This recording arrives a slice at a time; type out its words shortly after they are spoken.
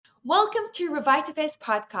Welcome to Revitivest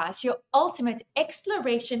Podcast, your ultimate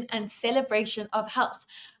exploration and celebration of health.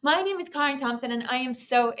 My name is Karen Thompson, and I am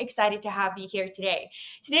so excited to have you here today.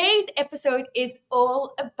 Today's episode is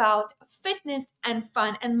all about fitness and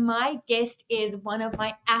fun, and my guest is one of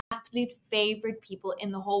my absolute favorite people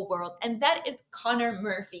in the whole world, and that is Conor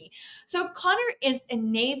Murphy. So Conor is a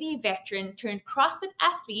Navy veteran turned CrossFit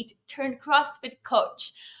athlete turned CrossFit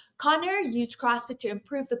coach. Conor used CrossFit to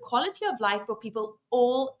improve the quality of life for people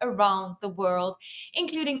all around the world,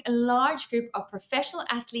 including a large group of professional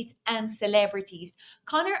athletes and celebrities.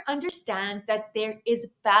 Conor understands that there is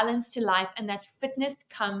balance to life and that fitness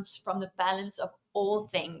comes from the balance of all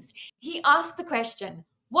things. He asked the question,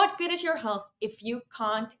 what good is your health if you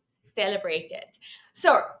can't celebrate it?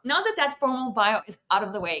 So now that formal bio is out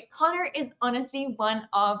of the way, Conor is honestly one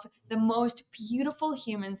of the most beautiful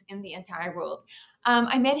humans in the entire world.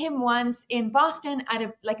 I met him once in Boston at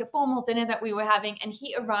a formal dinner that we were having, and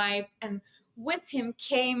he arrived, and with him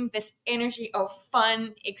came this energy of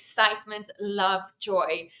fun, excitement, love,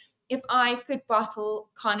 joy. If I could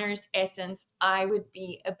bottle Conor's essence, I would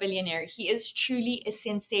be a billionaire. He is truly a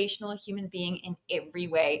sensational human being in every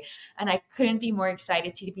way, and I couldn't be more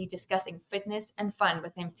excited to be discussing fitness and fun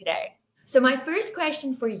with him today. So my first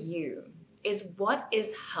question for you is, what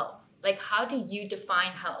is health? Like, how do you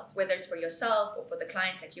define health, whether it's for yourself or for the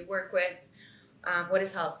clients that you work with? What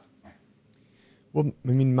is health? Well,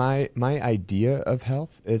 I mean, my idea of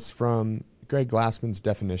health is from Greg Glassman's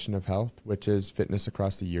definition of health, which is fitness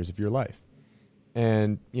across the years of your life.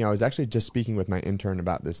 And, I was actually just speaking with my intern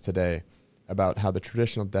about this today, about how the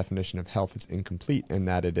traditional definition of health is incomplete in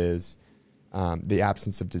that it is the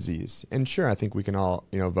absence of disease. And sure, I think we can all,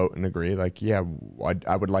 vote and agree, like, yeah,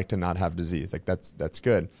 I would like to not have disease. Like, that's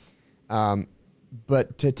good.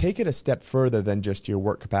 But to take it a step further than just your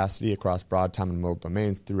work capacity across broad time and mobile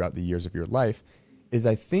domains throughout the years of your life is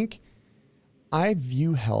I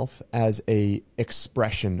view health as a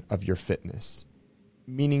expression of your fitness,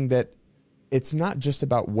 meaning that it's not just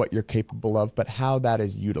about what you're capable of, but how that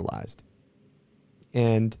is utilized.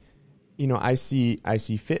 And, I see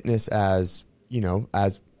fitness as,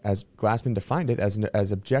 as Glassman defined it,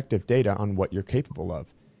 as objective data on what you're capable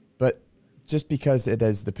of. But just because it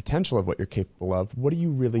has the potential of what you're capable of, what are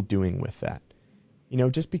you really doing with that?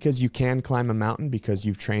 Just because you can climb a mountain because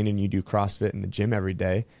you've trained and you do CrossFit in the gym every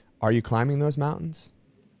day, are you climbing those mountains?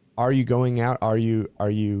 Are you going out? Are you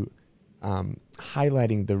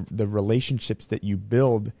highlighting the relationships that you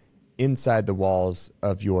build inside the walls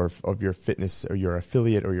of your fitness or your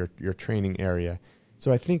affiliate or your training area?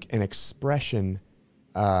 So I think an expression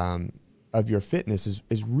of your fitness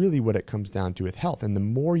is really what it comes down to with health. And the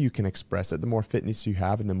more you can express it, the more fitness you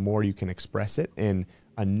have, and the more you can express it in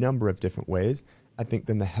a number of different ways, I think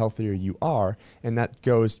then the healthier you are. And that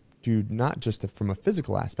goes to not just from a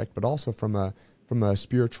physical aspect, but also from a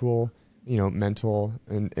spiritual, mental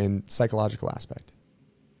and psychological aspect.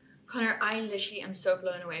 Conor, I literally am so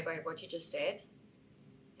blown away by what you just said.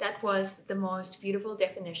 That was the most beautiful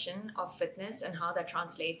definition of fitness and how that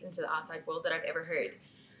translates into the outside world that I've ever heard.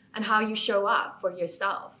 And how you show up for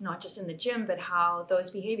yourself, not just in the gym, but how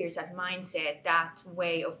those behaviors, that mindset, that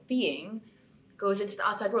way of being goes into the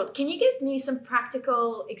outside world. Can you give me some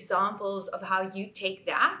practical examples of how you take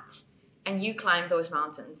that and you climb those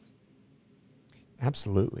mountains?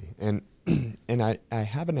 Absolutely. And I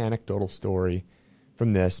have an anecdotal story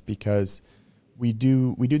from this because we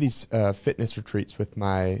do these fitness retreats with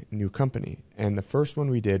my new company. And the first one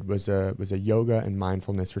we did was a yoga and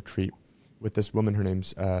mindfulness retreat with this woman. Her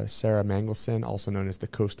name's Sarah Mangelson, also known as the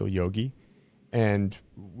Coastal Yogi. And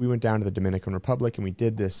we went down to the Dominican Republic and we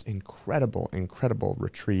did this incredible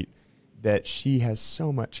retreat that she has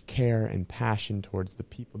so much care and passion towards the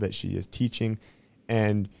people that she is teaching.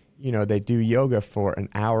 And, they do yoga for an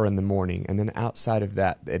hour in the morning. And then outside of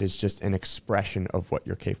that, it is just an expression of what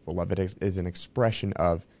you're capable of. It is an expression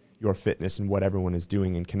of your fitness and what everyone is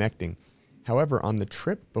doing and connecting. However, on the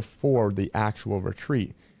trip before the actual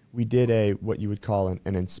retreat, we did what you would call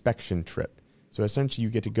an inspection trip. So essentially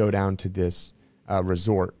you get to go down to this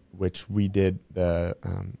resort, which we did the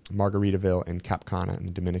Margaritaville in Cap Cana in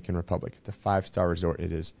the Dominican Republic. It's a 5-star resort.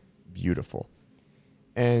 It is beautiful.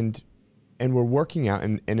 And we're working out,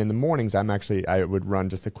 and in the mornings I would run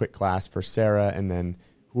just a quick class for Sarah and then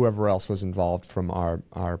whoever else was involved from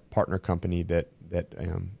our partner company that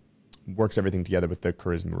works everything together with the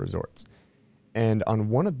Charisma Resorts. And on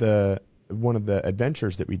one of the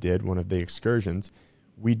adventures that we did, one of the excursions,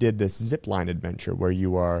 we did this zip line adventure where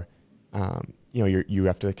you are, you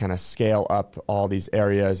have to kind of scale up all these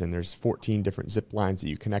areas, and there's 14 different zip lines that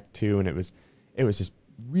you connect to, and it was just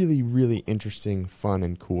really, really interesting, fun,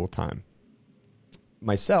 and cool time.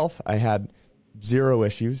 myself, I had zero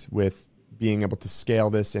issues with being able to scale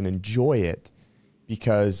this and enjoy it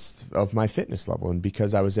because of my fitness level and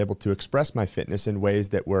because I was able to express my fitness in ways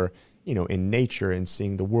that were, in nature and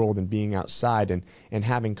seeing the world and being outside and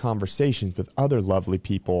having conversations with other lovely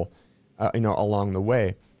people, along the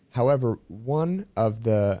way. However, one of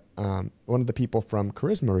the people from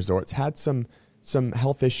Charisma Resorts had some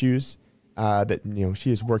health issues that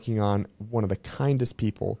she is working on. One of the kindest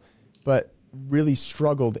people, but really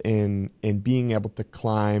struggled in being able to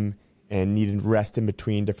climb and needed rest in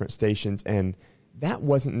between different stations. And that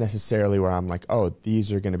wasn't necessarily where I'm like, oh,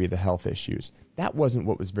 these are going to be the health issues. That wasn't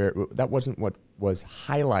what was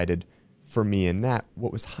highlighted for me in that.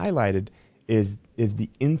 What was highlighted is the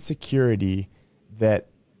insecurity that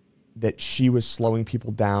she was slowing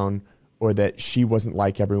people down, or that she wasn't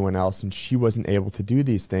like everyone else and she wasn't able to do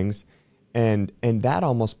these things. And that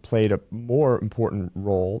almost played a more important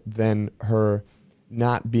role than her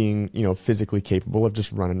not being, physically capable of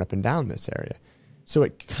just running up and down this area. So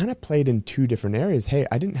it kind of played in two different areas. Hey,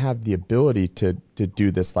 I didn't have the ability to do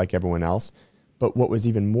this like everyone else. But what was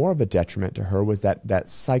even more of a detriment to her was that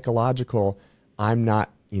psychological, I'm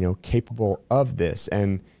not, capable of this.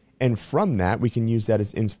 And from that, we can use that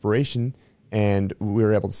as inspiration. And we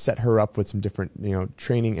were able to set her up with some different,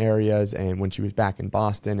 training areas. And when she was back in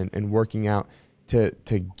Boston and working out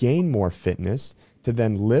to gain more fitness, to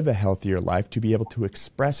then live a healthier life, to be able to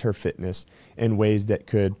express her fitness in ways that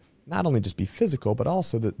could not only just be physical, but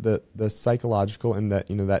also the psychological and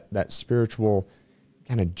that spiritual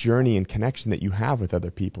kind of journey and connection that you have with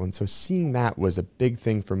other people. And so seeing that was a big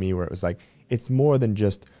thing for me, where it was like, it's more than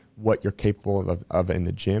just what you're capable of in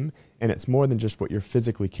the gym. And it's more than just what you're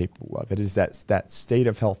physically capable of. It is that state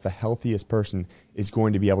of health. The healthiest person is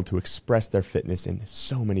going to be able to express their fitness in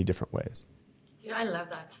so many different ways. Dude, I love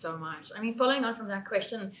that so much. I mean, following on from that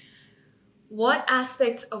question, what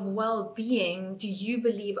aspects of well-being do you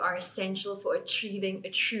believe are essential for achieving a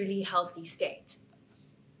truly healthy state?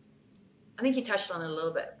 I think you touched on it a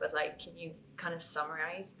little bit, but can you kind of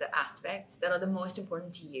summarize the aspects that are the most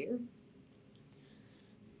important to you?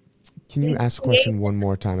 Can you ask the question one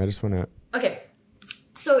more time? I just want to... Okay.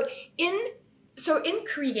 So in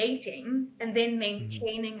creating and then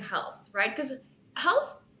maintaining health, right? Because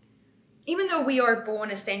health, even though we are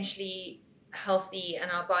born essentially healthy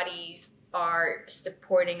and our bodies are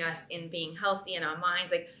supporting us in being healthy in our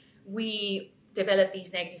minds, we develop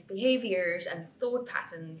these negative behaviors and thought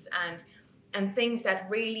patterns and things that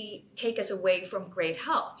really take us away from great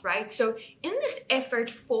health, right? So in this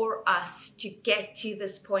effort for us to get to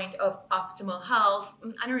this point of optimal health,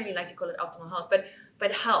 I don't really like to call it optimal health,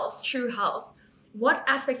 but health, true health, what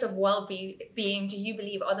aspects of well-being do you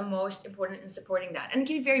believe are the most important in supporting that? And it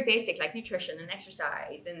can be very basic, like nutrition and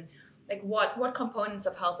exercise, and what components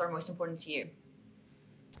of health are most important to you?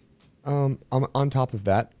 On top of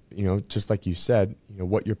that, just like you said,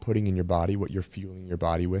 what you're putting in your body, what you're fueling your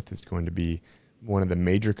body with is going to be one of the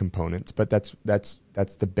major components. But that's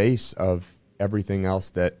the base of everything else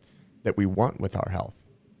that we want with our health.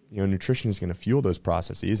 Nutrition is going to fuel those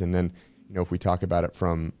processes. And then, if we talk about it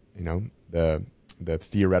from, the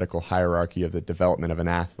theoretical hierarchy of the development of an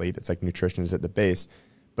athlete, it's like nutrition is at the base.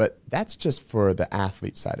 But that's just for the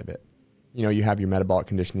athlete side of it. You have your metabolic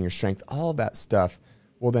conditioning, your strength, all of that stuff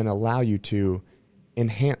will then allow you to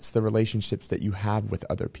enhance the relationships that you have with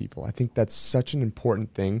other people. I think that's such an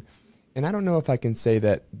important thing. And I don't know if I can say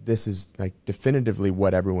that this is definitively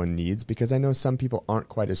what everyone needs, because I know some people aren't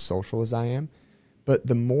quite as social as I am. But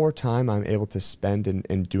the more time I'm able to spend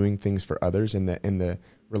in doing things for others, and the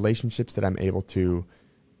relationships that I'm able to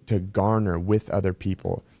garner with other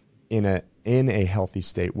people in a healthy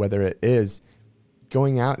state, whether it is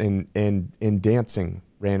going out and dancing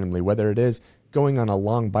randomly, whether it is going on a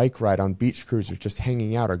long bike ride on beach cruisers, just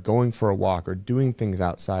hanging out, or going for a walk, or doing things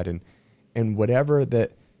outside, and whatever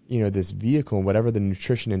that, this vehicle and whatever the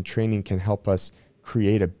nutrition and training can help us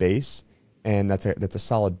create a base. And that's a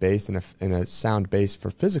solid base and a sound base for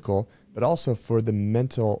physical, but also for the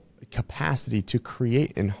mental capacity to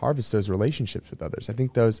create and harvest those relationships with others. I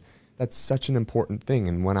think that's such an important thing.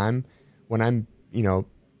 And when I'm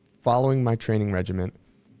following my training regimen,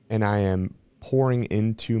 and I am pouring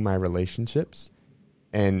into my relationships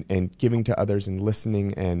and giving to others and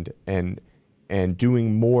listening and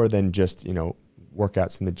doing more than just,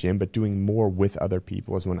 workouts in the gym, but doing more with other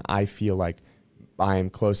people, is when I feel like I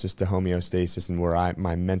am closest to homeostasis, and where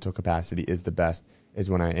my mental capacity is the best is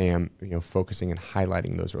when I am, focusing and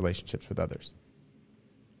highlighting those relationships with others.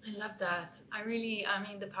 I love that.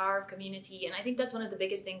 The power of community. And I think that's one of the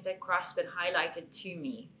biggest things that CrossFit highlighted to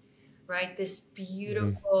me, right? This Mm-hmm.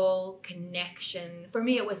 beautiful connection. For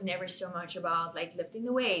me, it was never so much about like lifting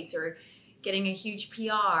the weights or getting a huge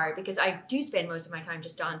PR, because I do spend most of my time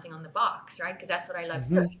just dancing on the box, right? Because that's what I love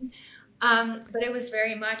Mm-hmm. doing. But it was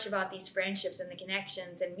very much about these friendships and the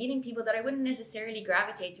connections and meeting people that I wouldn't necessarily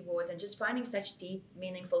gravitate towards, and just finding such deep,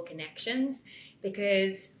 meaningful connections,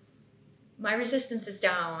 because my resistance is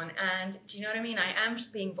down. And do you know what I mean? I am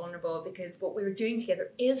just being vulnerable because what we were doing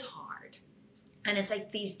together is hard. And it's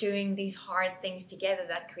like doing these hard things together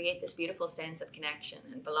that create this beautiful sense of connection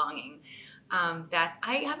and belonging, that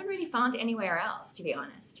I haven't really found anywhere else, to be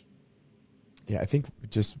honest. Yeah, I think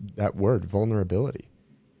just that word, vulnerability.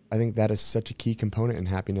 I think that is such a key component in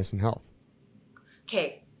happiness and health.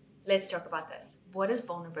 Okay, let's talk about this. What does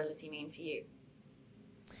vulnerability mean to you?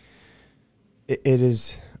 It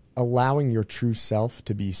is allowing your true self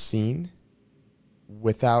to be seen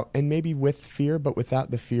without, and maybe with fear, but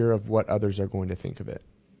without the fear of what others are going to think of it.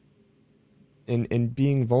 And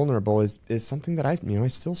being vulnerable is something that I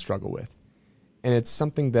still struggle with. And it's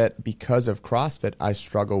something that, because of CrossFit, I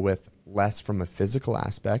struggle with less from a physical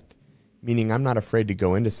aspect, meaning I'm not afraid to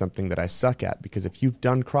go into something that I suck at, because if you've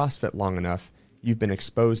done CrossFit long enough, you've been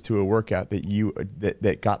exposed to a workout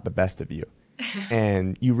that got the best of you.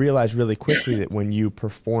 And you realize really quickly that when you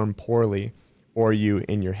perform poorly, or you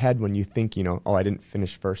in your head, when you think, oh, I didn't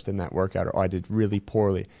finish first in that workout, or oh, I did really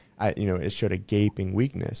poorly, it showed a gaping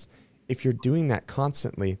weakness. If you're doing that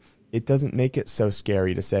constantly, it doesn't make it so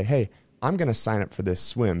scary to say, hey, I'm going to sign up for this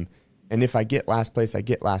swim. And if I get last place, I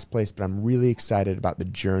get last place, but I'm really excited about the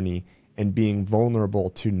journey and being vulnerable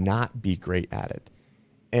to not be great at it.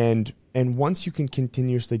 And once you can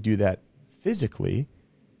continuously do that physically,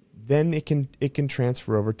 then it can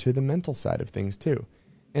transfer over to the mental side of things too.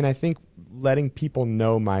 And I think letting people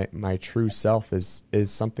know my true self is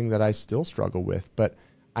something that I still struggle with, but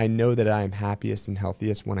I know that I am happiest and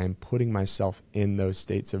healthiest when I'm putting myself in those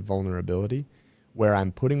states of vulnerability, where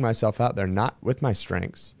I'm putting myself out there, not with my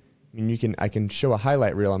strengths. I mean, I can show a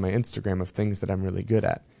highlight reel on my Instagram of things that I'm really good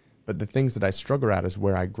at, but the things that I struggle at is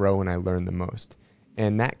where I grow and I learn the most.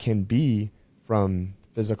 And that can be from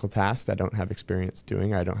physical tasks I don't have experience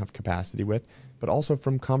doing, I don't have capacity with, but also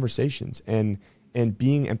from conversations and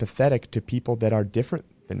being empathetic to people that are different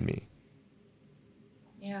than me.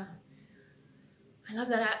 Yeah, I love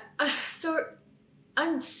that. So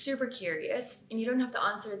I'm super curious, and you don't have to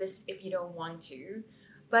answer this if you don't want to,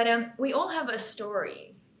 but we all have a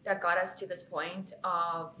story that got us to this point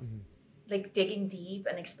of like digging deep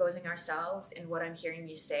and exposing ourselves. In what I'm hearing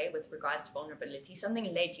you say with regards to vulnerability,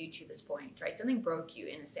 something led you to this point, right? Something broke you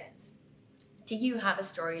in a sense. Do you have a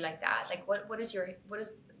story like that? Like what is your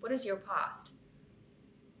past?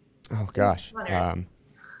 Oh gosh. I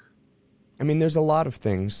mean, there's a lot of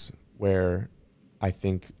things where I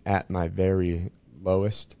think at my very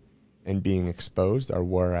lowest and being exposed are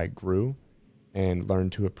where I grew and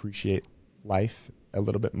learned to appreciate life a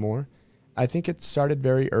little bit more. I think it started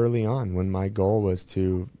very early on, when my goal was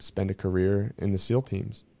to spend a career in the SEAL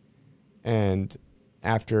teams. And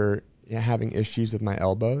after having issues with my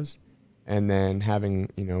elbows, and then having,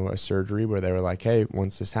 a surgery where they were like, hey,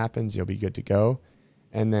 once this happens, you'll be good to go.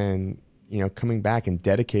 And then, coming back and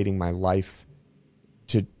dedicating my life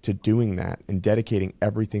to doing that, and dedicating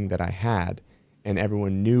everything that I had, and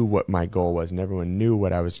everyone knew what my goal was and everyone knew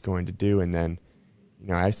what I was going to do. And then,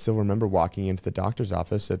 I still remember walking into the doctor's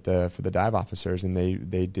office for the dive officers, and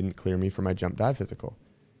they didn't clear me for my jump dive physical.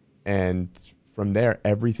 And from there,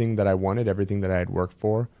 everything that I wanted, everything that I had worked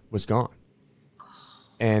for was gone.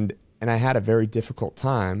 And I had a very difficult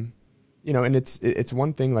time, and it's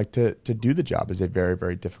one thing, like to do the job is a very,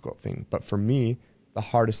 very difficult thing. But for me, the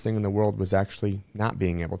hardest thing in the world was actually not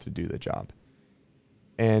being able to do the job.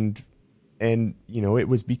 And it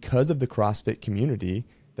was because of the CrossFit community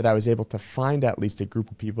that I was able to find at least a group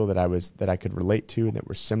of people that I could relate to and that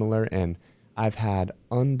were similar. And I've had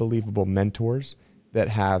unbelievable mentors that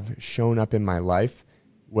have shown up in my life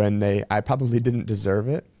when I probably didn't deserve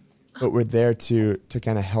it, but were there to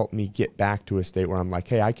kind of help me get back to a state where I'm like,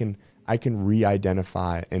 hey, I can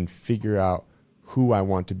re-identify and figure out who I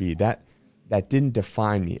want to be. That didn't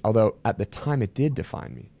define me, although at the time it did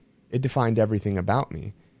define me. It defined everything about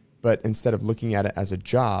me. But instead of looking at it as a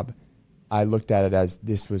job, I looked at it as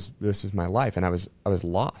this was my life, and I was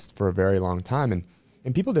lost for a very long time,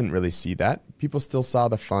 and people didn't really see that. People still saw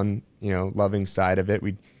the fun, loving side of it.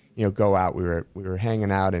 We'd go out. We were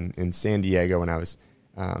hanging out in San Diego, and I was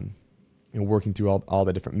working through all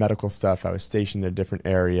the different medical stuff. I was stationed in a different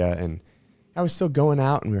area, and I was still going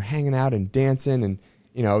out, and we were hanging out and dancing, and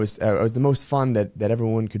it was the most fun that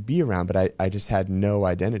everyone could be around. But I just had no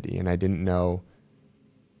identity, and I didn't know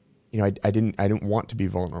I didn't want to be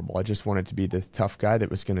vulnerable. I just wanted to be this tough guy that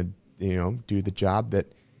was going to, do the job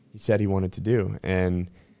that he said he wanted to do. And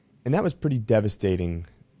that was pretty devastating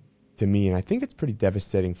to me. And I think it's pretty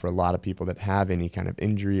devastating for a lot of people that have any kind of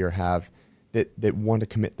injury or have that want to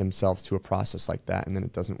commit themselves to a process like that, and then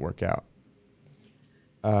it doesn't work out.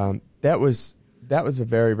 That was a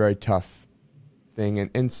very, very tough thing,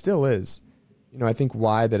 and still is. I think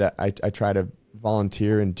why that I try to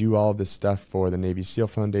volunteer and do all this stuff for the Navy SEAL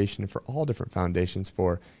Foundation and for all different foundations,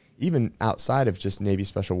 for even outside of just Navy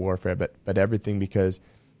Special Warfare, but everything, because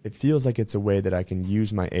it feels like it's a way that I can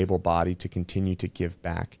use my able body to continue to give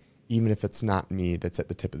back, even if it's not me that's at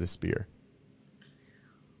the tip of the spear.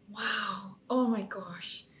 Wow. Oh my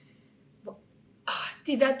gosh.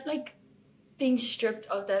 Did that, like, being stripped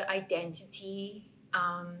of that identity,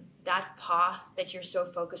 that path that you're so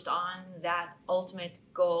focused on, that ultimate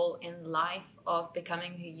goal in life of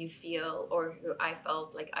becoming who you feel, or who I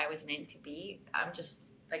felt like I was meant to be. I'm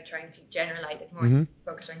just like trying to generalize it more,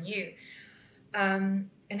 focus on you. And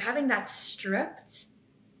having that stripped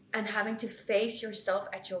and having to face yourself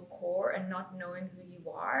at your core and not knowing who you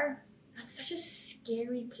are, that's such a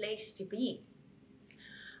scary place to be.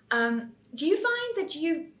 Do you find that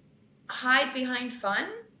you hide behind fun,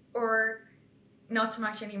 or not so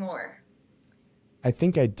much anymore? I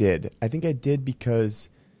think I did. Because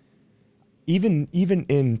even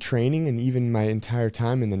in training and even my entire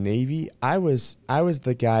time in the Navy, I was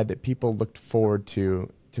the guy that people looked forward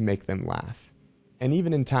to make them laugh. And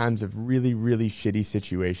even in times of really, really shitty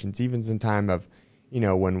situations, even in time of,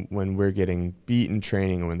 when we're getting beat in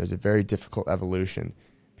training, or when there's a very difficult evolution,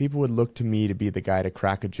 people would look to me to be the guy to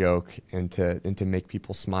crack a joke and to make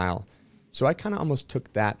people smile. So I kind of almost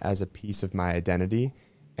took that as a piece of my identity.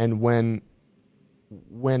 And when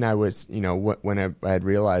I was, when I had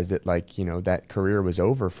realized that, that career was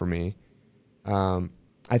over for me,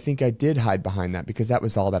 I think I did hide behind that, because that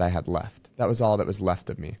was all that I had left. That was all that was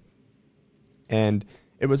left of me. And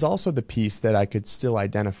it was also the piece that I could still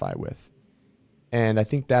identify with. And I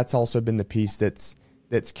think that's also been the piece that's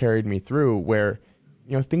carried me through, where,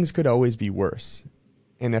 things could always be worse.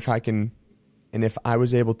 And if I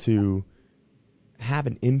was able to have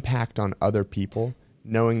an impact on other people,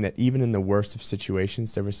 knowing that even in the worst of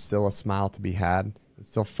situations, there was still a smile to be had, it's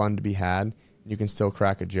still fun to be had, and you can still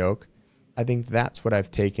crack a joke. I think that's what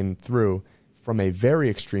I've taken through from a very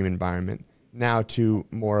extreme environment now to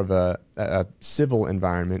more of a civil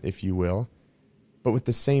environment, if you will, but with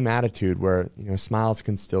the same attitude where, smiles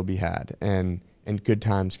can still be had and good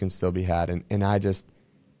times can still be had. And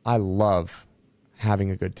I love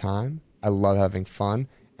having a good time. I love having fun.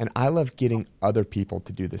 And I love getting other people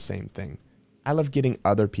to do the same thing. I love getting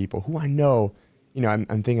other people who I know, I'm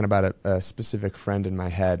thinking about a specific friend in my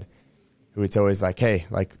head who it's always like, hey,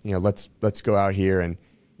 let's go out here. And,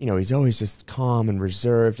 he's always just calm and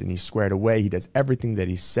reserved, and he's squared away. He does everything that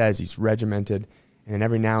he says. He's regimented. And then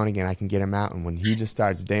every now and again I can get him out. And when he just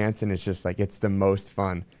starts dancing, it's just like, it's the most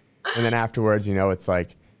fun. And then afterwards, it's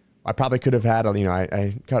like, I probably could have had,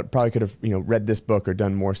 I probably could have, read this book or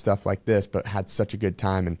done more stuff like this, but had such a good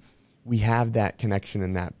time. And we have that connection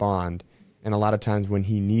and that bond. And a lot of times when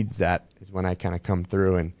he needs that is when I kind of come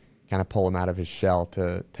through and kind of pull him out of his shell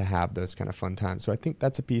to have those kind of fun times. So I think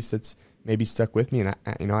that's a piece that's maybe stuck with me.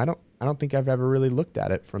 And I don't think I've ever really looked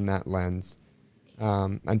at it from that lens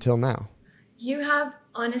until now. You have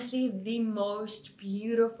honestly the most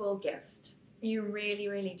beautiful gift. You really,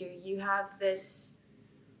 really do. You have this,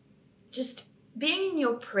 just being in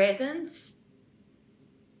your presence,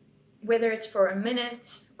 whether it's for a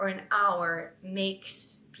minute or an hour,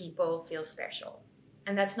 makes people feel special.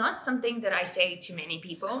 And that's not something that I say to many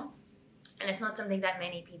people. And it's not something that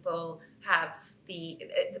many people have the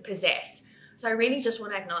possess. So I really just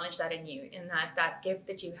want to acknowledge that in you, in that gift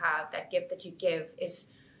that you have, that gift that you give is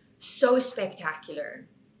so spectacular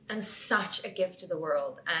and such a gift to the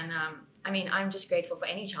world. And I'm just grateful for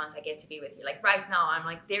any chance I get to be with you. Like right now, I'm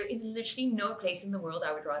like, there is literally no place in the world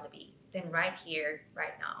I would rather be than right here,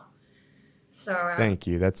 right now. So thank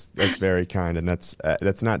you. That's very kind, and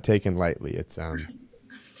that's not taken lightly. It's okay.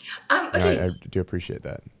 I do appreciate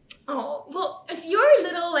that. Oh well, it's your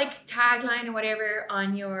little like tagline or whatever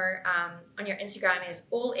on your Instagram is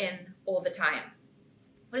all in all the time.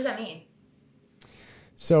 What does that mean?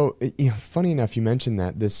 So, funny enough, you mentioned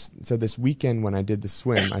that this weekend when I did the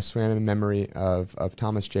swim, I swam in memory of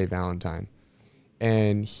Thomas J. Valentine,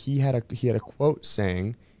 and he had a quote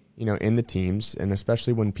saying, in the teams, and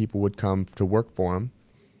especially when people would come to work for him,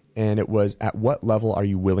 and it was, at what level are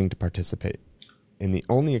you willing to participate? And the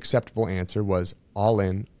only acceptable answer was all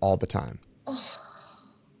in, all the time. Oh.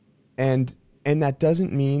 And that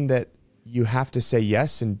doesn't mean that you have to say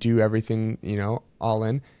yes and do everything, all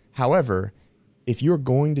in. However, if you're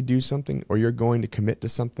going to do something or you're going to commit to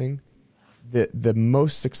something, the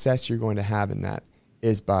most success you're going to have in that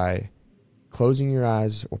is by closing your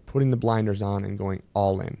eyes or putting the blinders on and going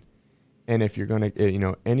all in. And if you're going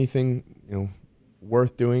to, anything,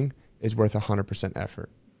 worth doing is worth 100% effort.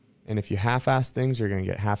 And if you half-ass things, you're going to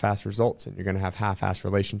get half-ass results, and you're going to have half-ass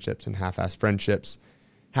relationships and half-ass friendships,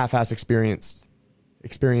 half-ass experiences.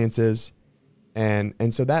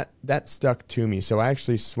 And so that stuck to me. So I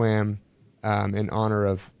actually swam in honor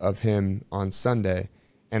of him on Sunday,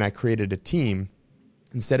 and I created a team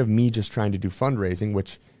instead of me just trying to do fundraising,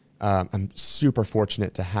 which I'm super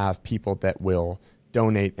fortunate to have people that will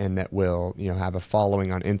donate and that will, have a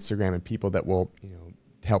following on Instagram and people that will,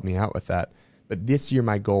 help me out with that. But this year,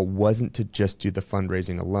 my goal wasn't to just do the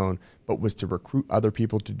fundraising alone, but was to recruit other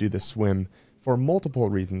people to do the swim for multiple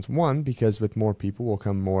reasons. One, because with more people will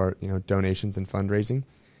come more, donations and fundraising.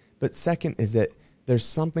 But second is that there's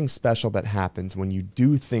something special that happens when you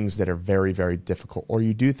do things that are very, very difficult, or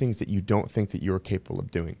you do things that you don't think that you're capable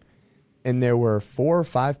of doing. And there were 4 or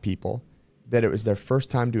 5 people that it was their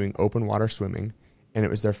first time doing open water swimming, and it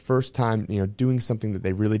was their first time, doing something that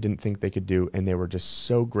they really didn't think they could do, and they were just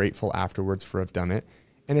so grateful afterwards for have done it.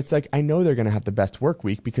 And it's like, I know they're going to have the best work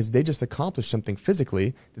week because they just accomplished something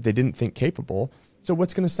physically that they didn't think capable. So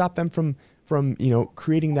what's going to stop them from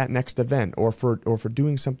creating that next event or for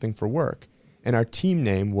doing something for work? And our team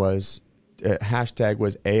name was hashtag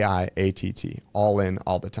was AIATT, all in,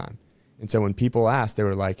 all the time. And so when people asked, they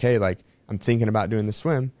were like, hey, I'm thinking about doing the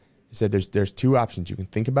swim. I said, there's 2 options. You can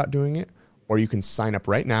think about doing it, or you can sign up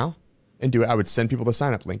right now and do it. I would send people the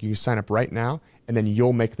sign up link. You can sign up right now, and then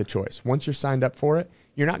you'll make the choice. Once you're signed up for it,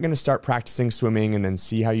 you're not going to start practicing swimming and then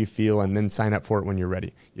see how you feel and then sign up for it when you're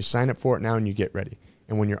ready. You sign up for it now and you get ready.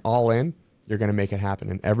 And when you're all in, you're going to make it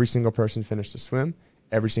happen. And every single person finished the swim.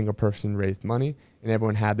 Every single person raised money, and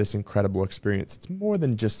everyone had this incredible experience. It's more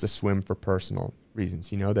than just a swim for personal reasons.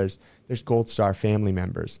 There's Gold Star family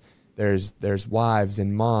members. There's wives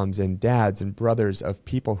and moms and dads and brothers of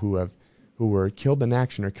people who were killed in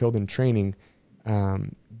action or killed in training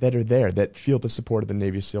that are there, that feel the support of the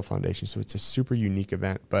Navy SEAL Foundation. So it's a super unique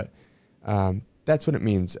event, but that's what it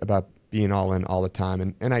means about being all in all the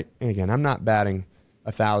time. And again, I'm not batting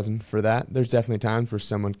 1,000 for that. There's definitely times where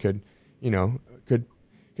someone could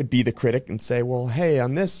be the critic and say, well, hey,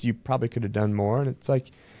 on this, you probably could have done more. And it's like,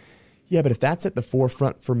 yeah, but if that's at the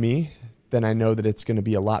forefront for me, then I know that it's going to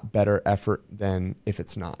be a lot better effort than if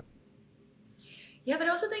it's not. Yeah, but I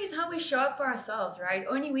also think it's how we show up for ourselves, right?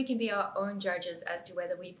 Only we can be our own judges as to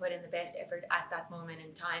whether we put in the best effort at that moment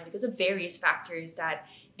in time because of various factors that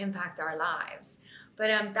impact our lives.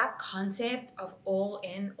 But that concept of all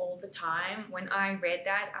in all the time, when I read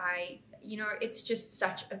that, it's just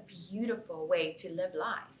such a beautiful way to live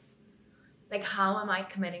life. Like, how am I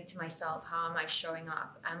committing to myself? How am I showing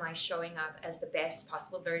up? Am I showing up as the best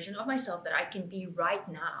possible version of myself that I can be right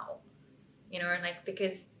now?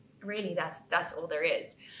 Because really that's all there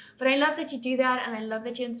is. But I love that you do that, and I love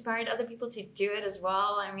that you inspired other people to do it as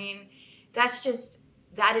well. I mean, that's just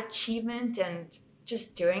that achievement, and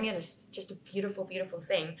just doing it is just a beautiful, beautiful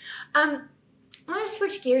thing. I want to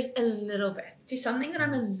switch gears a little bit to something that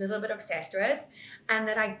I'm a little bit obsessed with and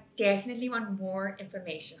that I definitely want more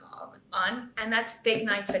information on, and that's Big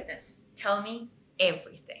Night Fitness. Tell me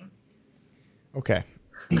everything. Okay.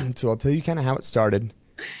 So I'll tell you kind of how it started,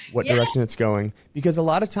 what direction it's going, because a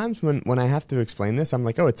lot of times when I have to explain this, I'm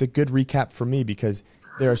like, oh, it's a good recap for me because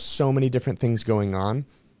there are so many different things going on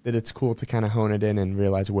that it's cool to kind of hone it in and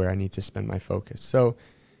realize where I need to spend my focus. So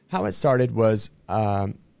how it started was,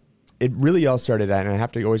 it really all started at, and I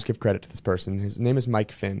have to always give credit to this person. His name is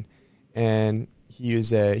Mike Finn, and he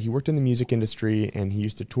worked in the music industry, and he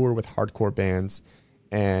used to tour with hardcore bands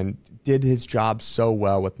and did his job so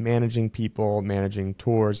well with managing people, managing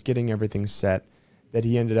tours, getting everything set, that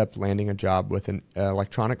he ended up landing a job with an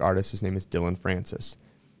electronic artist. His name is Dylan Francis.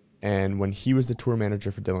 And when he was the tour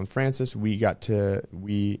manager for Dylan Francis,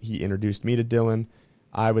 he introduced me to Dylan.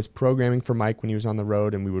 I was programming for Mike when he was on the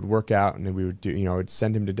road, and we would work out, and then we would do, I would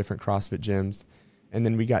send him to different CrossFit gyms. And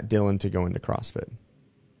then we got Dylan to go into CrossFit.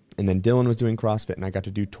 And then Dylan was doing CrossFit, and I got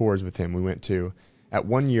to do tours with him. We went to, at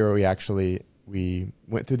 1 year, we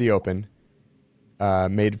went through the Open,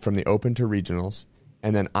 made from the Open to regionals.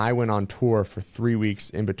 And then I went on tour for 3 weeks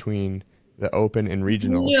in between the Open and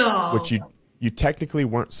regionals, which you technically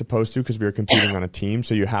weren't supposed to because we were competing on a team.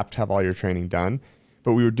 So you have to have all your training done.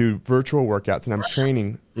 But we would do virtual workouts, and I'm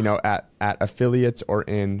training, at affiliates or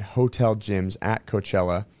in hotel gyms at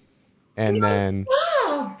Coachella. And then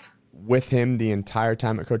with him the entire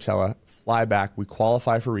time at Coachella, fly back, we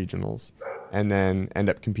qualify for regionals, and then end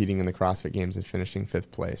up competing in the CrossFit Games and finishing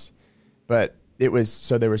 5th place. But there was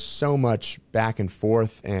so much back and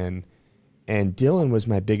forth, and Dylan was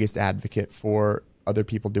my biggest advocate for other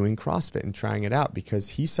people doing CrossFit and trying it out, because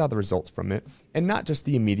he saw the results from it, and not just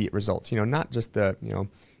the immediate results, not just the,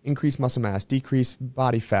 increased muscle mass, decreased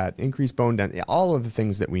body fat, increased bone density, all of the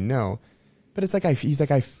things that we know. But it's like, he's like,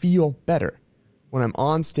 I feel better. When I'm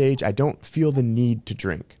on stage, I don't feel the need to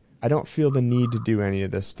drink. I don't feel the need to do any of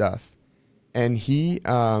this stuff. And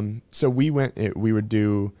I've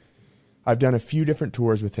done a few different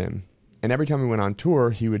tours with him. And every time we went on tour,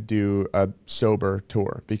 he would do a sober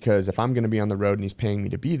tour, because if I'm going to be on the road and he's paying me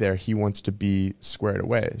to be there, he wants to be squared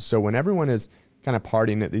away. So when everyone is kind of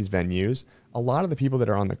partying at these venues, a lot of the people that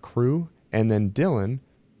are on the crew, and then Dylan,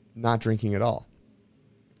 not drinking at all.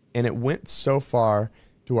 And it went so far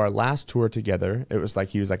to our last tour together. It was like,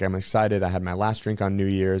 he was like, I'm excited. I had my last drink on New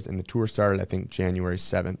Year's, and the tour started, I think, January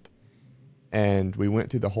 7th. And we went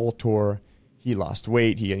through the whole tour. He lost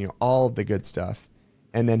weight. He, all of the good stuff.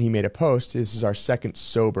 And then he made a post. This is our second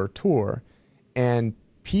sober tour. And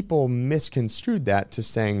people misconstrued that to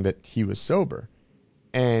saying that he was sober.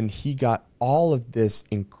 And he got all of this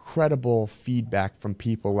incredible feedback from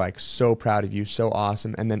people like, so proud of you, so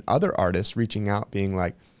awesome. And then other artists reaching out being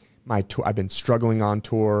like, I've been struggling on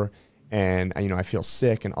tour, and I feel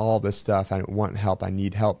sick and all this stuff. I want help. I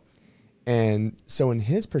need help. And so in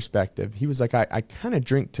his perspective, he was like, I kind of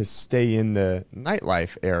drink to stay in the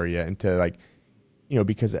nightlife area and to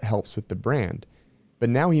because it helps with the brand. But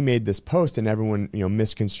now he made this post, and everyone,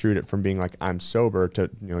 misconstrued it from being like, I'm sober, to,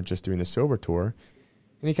 just doing the sober tour.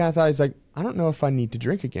 And he kind of thought, he's like, I don't know if I need to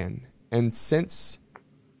drink again. And since,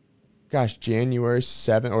 January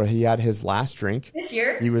 7th, or he had his last drink. This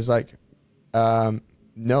year? He was like,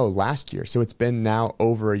 no, last year. So it's been now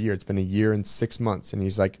over a year. It's been a year and 6 months. And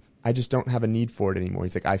he's like, I just don't have a need for it anymore.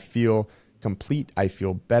 He's like, I feel complete. I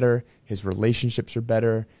feel better. His relationships are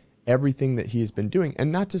better. Everything that he's been doing.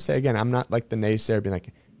 And not to say, again, I'm not like the naysayer being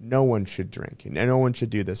like, no one should drink and no one should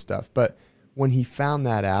do this stuff. But when he found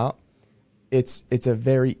that out, it's a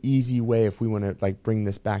very easy way, if we want to like bring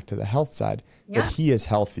this back to the health side, that he is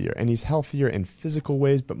healthier, and he's healthier in physical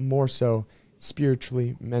ways, but more so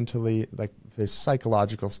spiritually, mentally, like his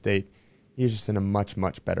psychological state. He's just in a much,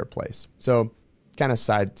 much better place. So kind of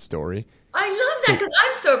side story. I love that, because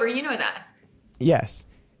I'm sober. You know that. Yes.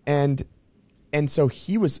 And so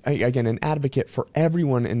he was, again, an advocate for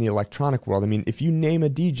everyone in the electronic world. I mean, if you name a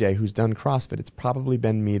DJ who's done CrossFit, it's probably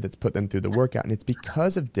been me that's put them through the workout. And it's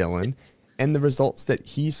because of Dylan and the results that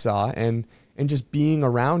he saw, and just being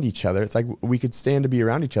around each other. It's like we could stand to be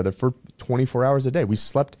around each other for 24 hours a day. We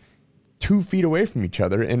slept 2 feet away from each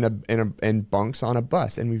other in bunks on a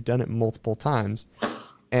bus, and we've done it multiple times.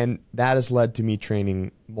 And that has led to me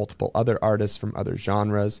training multiple other artists from other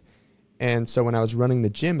genres. And so when I was running the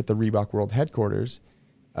gym at the Reebok World headquarters,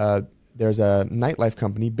 there's a nightlife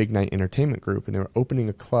company, Big Night Entertainment Group, and they were opening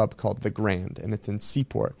a club called The Grand, and it's in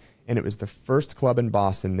Seaport. And it was the first club in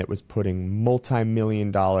Boston that was putting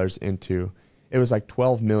multi-million dollars into, it was like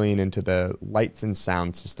 $12 million into the lights and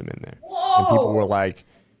sound system in there. Whoa. And people were like,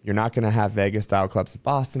 you're not going to have Vegas-style clubs in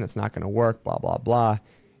Boston. It's not going to work, blah, blah, blah.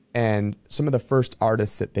 And some of the first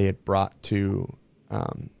artists that they had brought to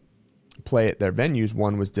play at their venues,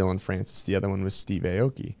 one was Dylan Francis, the other one was Steve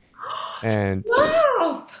Aoki. And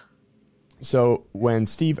so when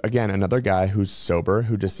Steve, again, another guy who's sober,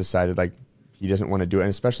 who just decided like he doesn't want to do it, and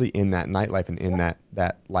especially in that nightlife and in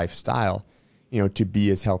that lifestyle, to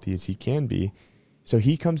be as healthy as he can be. So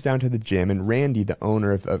he comes down to the gym, and Randy, the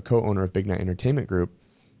owner of co-owner of Big Night Entertainment Group,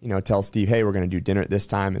 tells Steve, hey, we're going to do dinner at this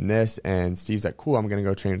time and this. And Steve's like, cool, I'm going to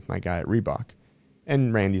go train with my guy at Reebok.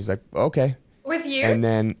 And Randy's like, okay. With you? And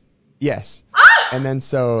then, yes. And then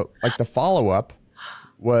so like the follow-up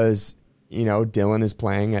was, Dylan is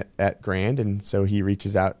playing at Grand. And so he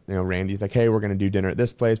reaches out, Randy's like, hey, we're going to do dinner at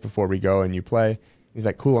this place before we go and you play. He's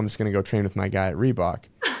like, cool, I'm just going to go train with my guy at Reebok.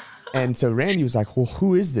 And so Randy was like, well,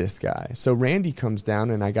 who is this guy? So Randy comes down,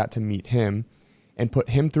 and I got to meet him and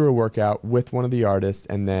put him through a workout with one of the artists.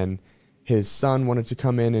 And then his son wanted to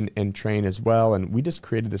come in and train as well. And we just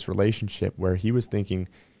created this relationship where he was thinking,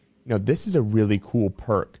 this is a really cool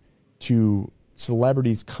perk to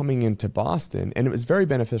celebrities coming into Boston. And it was very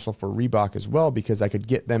beneficial for Reebok as well, because I could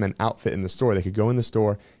get them an outfit in the store. They could go in the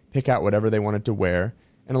store, pick out whatever they wanted to wear.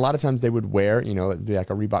 And a lot of times they would wear, it'd be like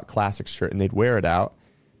a Reebok Classics shirt, and they'd wear it out.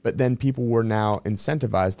 But then people were now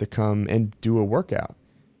incentivized to come and do a workout.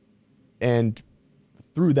 And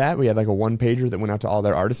through that, we had like a one-pager that went out to all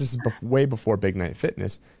their artists. This is way before Big Night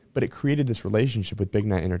Fitness, but it created this relationship with Big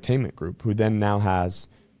Night Entertainment Group, who then now has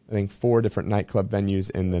I think 4 different nightclub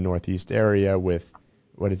venues in the Northeast area with,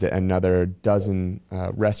 another dozen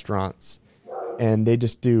restaurants. And they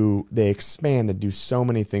expand and do so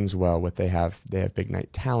many things well. They have Big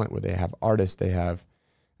Night Talent, where they have artists,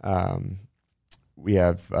 we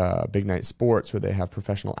have Big Night Sports, where they have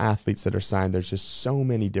professional athletes that are signed. There's just so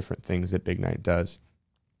many different things that Big Night does.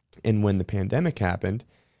 And when the pandemic happened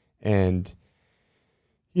and,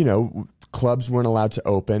 clubs weren't allowed to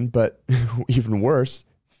open, but even worse,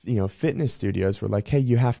 fitness studios were like, hey,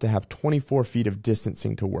 you have to have 24 feet of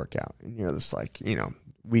distancing to work out. And you're just like,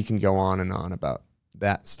 we can go on and on about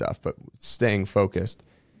that stuff, but staying focused.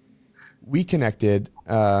 We connected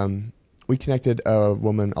a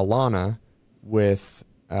woman, Alana, with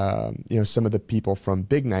some of the people from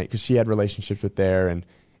Big Night, because she had relationships with there,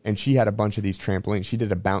 and she had a bunch of these trampolines. She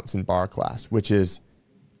did a bounce and bar class,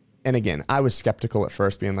 and again, I was skeptical at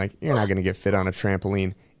first, being like, you're not going to get fit on a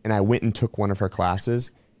trampoline. And I went and took one of her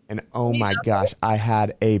classes, and oh my gosh, I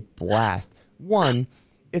had a blast. One,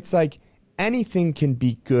 it's like anything can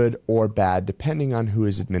be good or bad depending on who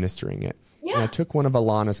is administering it. Yeah. And I took one of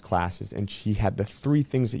Alana's classes, and she had the 3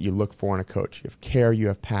 things that you look for in a coach. You have care, you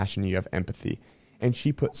have passion, you have empathy. And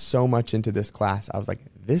she put so much into this class. I was like,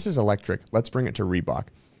 this is electric. Let's bring it to Reebok.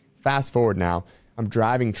 Fast forward now, I'm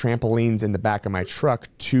driving trampolines in the back of my truck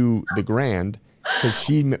to the Grand, because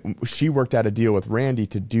she worked out a deal with Randy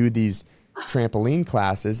to do these trampoline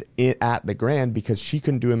classes at the Grand, because she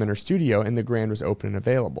couldn't do them in her studio, and the Grand was open and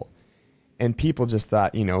available. And people just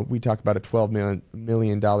thought, we talk about a $12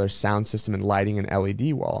 million sound system and lighting an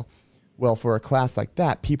LED wall. Well, for a class like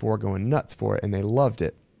that, people were going nuts for it, and they loved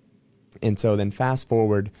it. And so then fast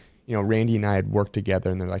forward, Randy and I had worked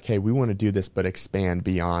together, and they're like, hey, we want to do this, but expand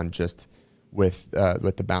beyond just with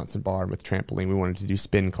the bounce and bar and with trampoline. We wanted to do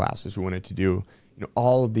spin classes. We wanted to do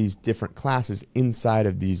all of these different classes inside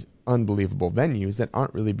of these unbelievable venues that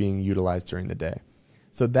aren't really being utilized during the day.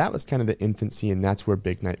 So that was kind of the infancy, and that's where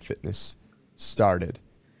Big Night Fitness started.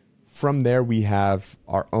 From there, we have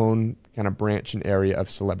our own kind of branch and area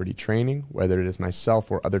of celebrity training, whether it is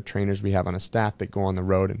myself or other trainers we have on a staff that go on the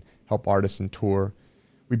road and help artists and tour.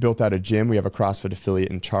 We built out a gym. We have a CrossFit affiliate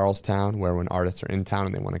in Charlestown, where when artists are in town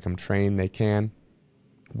and they want to come train, they can.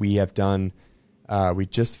 We have done, we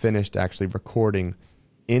just finished actually recording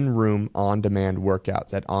in-room on-demand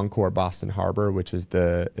workouts at Encore Boston Harbor, which is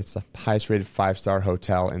it's the highest rated 5-star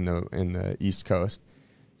hotel in the East Coast.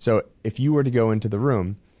 So if you were to go into the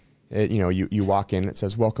room, you walk in, it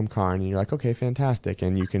says, welcome, Karn, and you're like, okay, fantastic.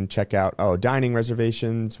 And you can check out, dining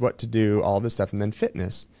reservations, what to do, all this stuff, and then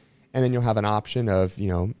fitness. And then you'll have an option of,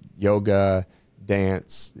 yoga,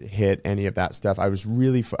 dance, HIIT, any of that stuff. I was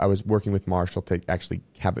working with Marshall to actually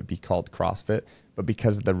have it be called CrossFit, but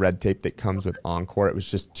because of the red tape that comes with Encore, it was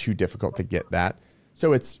just too difficult to get that.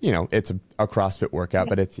 So it's, it's a CrossFit workout,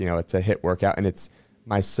 but it's, it's a HIIT workout, and it's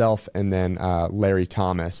myself and then Larry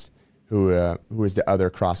Thomas, who was the other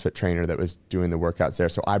CrossFit trainer that was doing the workouts there.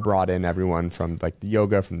 So I brought in everyone from like the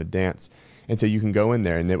yoga, from the dance. And so you can go in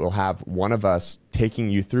there, and it will have one of us taking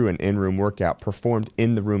you through an in-room workout performed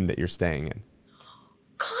in the room that you're staying in.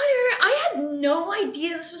 Connor, I had no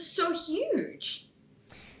idea this was so huge.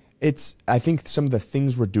 I think some of the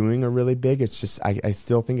things we're doing are really big. It's just, I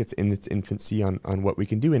still think it's in its infancy on what we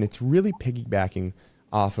can do. And it's really piggybacking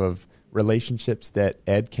off of relationships that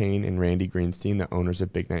Ed Kane and Randy Greenstein, the owners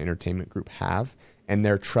of Big Night Entertainment Group, have, and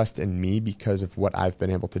their trust in me because of what I've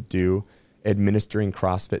been able to do administering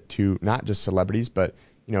CrossFit to not just celebrities, but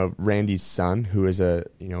Randy's son, who is a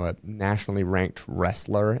nationally ranked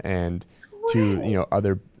wrestler, and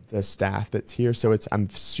to the staff that's here. So I'm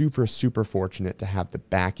super, super fortunate to have the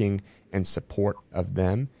backing and support of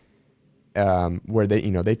them, where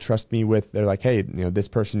they trust me with. They're like, hey, this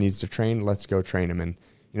person needs to train, let's go train him. And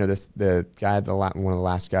the guy, one of the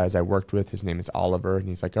last guys I worked with, his name is Oliver, and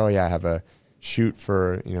he's like, oh yeah, I have a shoot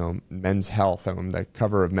for Men's Health. I'm the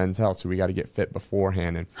cover of Men's Health, so we got to get fit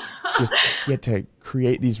beforehand, and just get to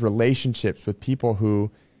create these relationships with people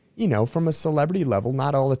who, from a celebrity level,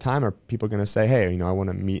 not all the time are people going to say, hey, I want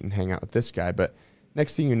to meet and hang out with this guy. But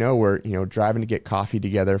next thing you know, we're driving to get coffee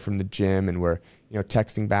together from the gym, and we're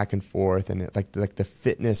texting back and forth, and like the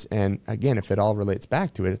fitness, and again, if it all relates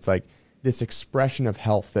back to it, it's like this expression of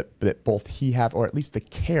health that both he have, or at least the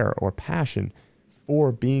care or passion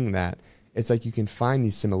for being that. It's like you can find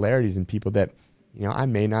these similarities in people that, he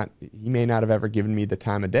may not have ever given me the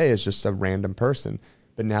time of day as just a random person.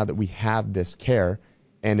 But now that we have this care,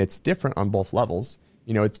 and it's different on both levels,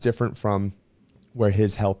 it's different from where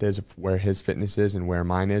his health is, where his fitness is, and where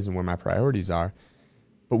mine is, and where my priorities are.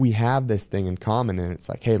 But we have this thing in common, and it's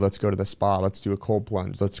like, hey, let's go to the spa. Let's do a cold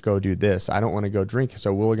plunge. Let's go do this. I don't want to go drink,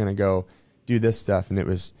 so we're going to go do this stuff. And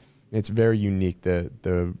it's very unique,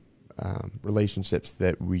 the relationships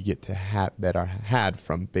that we get to have that are had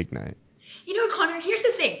from Big Night. You know, Connor, here's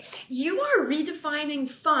the thing. You are redefining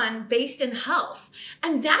fun based in health.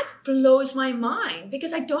 And that blows my mind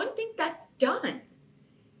because I don't think that's done.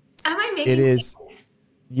 Am I making it is?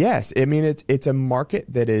 Yes. I mean, it's a market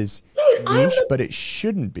that is niche, but it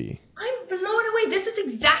shouldn't be. I'm blown away. This is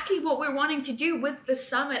exactly what we're wanting to do with the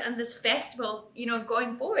summit and this festival,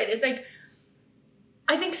 going forward. It's like,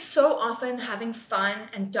 I think so often having fun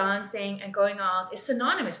and dancing and going out is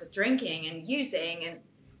synonymous with drinking and using and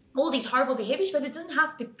all these horrible behaviors, but it doesn't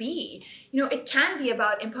have to be. It can be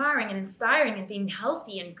about empowering and inspiring and being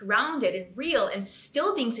healthy and grounded and real and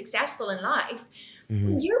still being successful in life.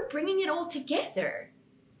 Mm-hmm. You're bringing it all together.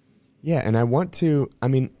 Yeah, and I'm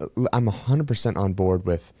 100% on board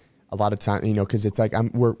with a lot of time, because it's like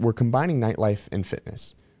we're combining nightlife and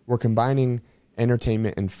fitness. We're combining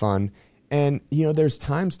entertainment and fun. And, there's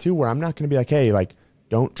times too where I'm not going to be like, hey, like,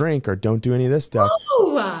 don't drink or don't do any of this stuff.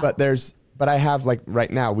 Oh. But I have, like, right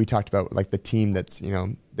now we talked about like the team that's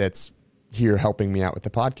here helping me out with the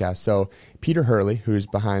podcast. So Peter Hurley, who's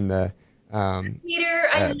behind the Peter,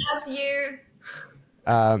 I love you.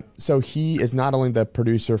 So he is not only the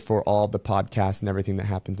producer for all the podcasts and everything that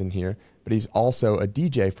happens in here, but he's also a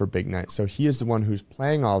DJ for Big Night. So he is the one who's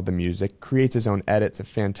playing all of the music, creates his own edits, a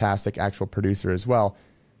fantastic actual producer as well.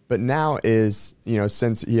 But now is,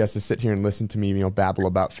 since he has to sit here and listen to me, babble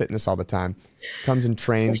about fitness all the time, comes and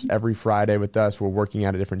trains every Friday with us. We're working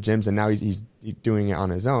out at different gyms, and now he's doing it on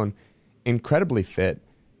his own, incredibly fit,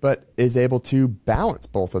 but is able to balance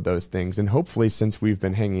both of those things. And hopefully, since we've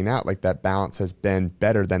been hanging out, like, that balance has been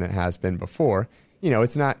better than it has been before.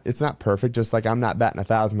 It's not perfect. Just like I'm not batting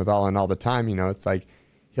 1,000 with all the time. It's like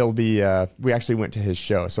he'll be. We actually went to his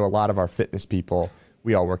show, so a lot of our fitness people,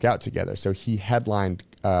 we all work out together. So he headlined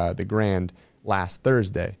the Grand last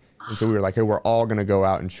Thursday, and so we were like, hey, we're all gonna go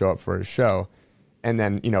out and show up for his show. And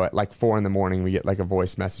then, at like 4 a.m, we get like a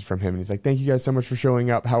voice message from him, and he's like, thank you guys so much for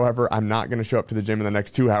showing up. However, I'm not going to show up to the gym in the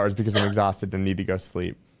next 2 hours because I'm exhausted and need to go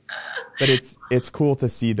sleep. But it's cool to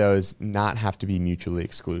see those not have to be mutually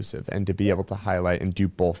exclusive and to be able to highlight and do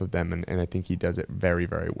both of them. And I think he does it very,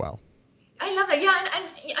 very well. I love that. Yeah. And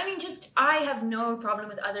I mean, I have no problem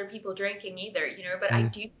with other people drinking either, but I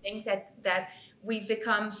do think that we've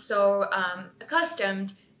become so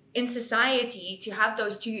accustomed in society to have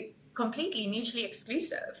those two completely mutually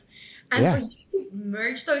exclusive, and for you to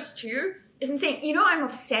merge those two is insane. I'm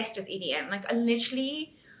obsessed with EDM. Like,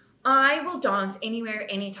 I will dance anywhere,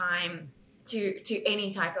 anytime to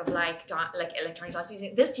any type of like electronic dance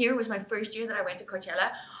music. This year was my first year that I went to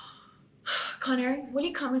Coachella. Connor, will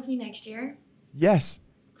you come with me next year? Yes.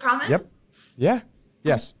 Promise? Yep. Yeah.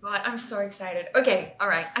 Yes. Oh God, I'm so excited. Okay, all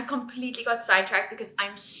right. I completely got sidetracked because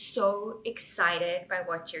I'm so excited by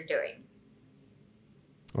what you're doing.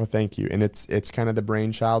 Well, thank you. And it's kind of the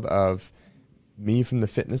brainchild of me from the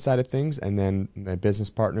fitness side of things, and then my business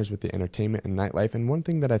partners with the entertainment and nightlife. And one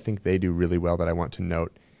thing that I think they do really well that I want to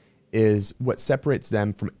note is what separates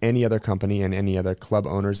them from any other company and any other club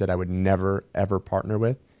owners that I would never, ever partner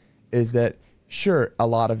with is that, sure, a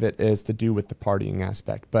lot of it is to do with the partying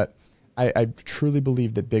aspect, but I truly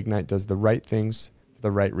believe that Big Night does the right things for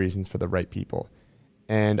the right reasons for the right people.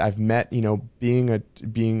 And I've met, being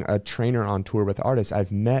a trainer on tour with artists,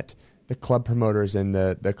 I've met the club promoters and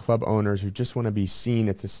the club owners who just want to be seen.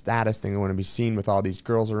 It's a status thing. They want to be seen with all these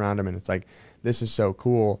girls around them. And it's like, this is so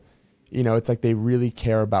cool. It's like they really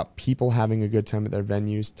care about people having a good time at their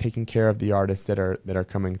venues, taking care of the artists that are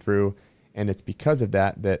coming through. And it's because of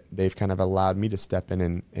that they've kind of allowed me to step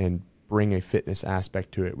in and bring a fitness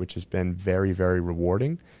aspect to it, which has been very, very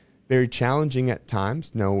rewarding. Very challenging at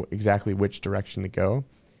times, know exactly which direction to go,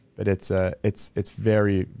 but it's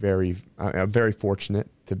very, very, very fortunate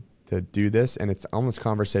to do this, and it's almost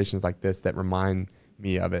conversations like this that remind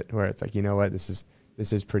me of it, where it's like, you know what, this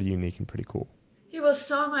is pretty unique and pretty cool. Dude, well,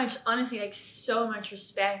 so much, honestly, like so much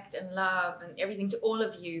respect and love and everything to all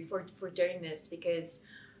of you for doing this, because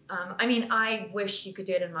I wish you could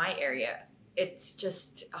do it in my area. It's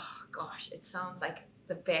just, oh gosh, it sounds like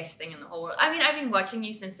the best thing in the whole world. I mean, I've been watching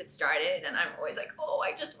you since it started, and I'm always like, oh,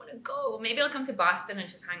 I just want to go. Maybe I'll come to Boston and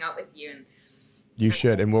just hang out with you. And you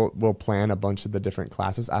should, and we'll plan a bunch of the different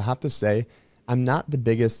classes. I have to say, I'm not the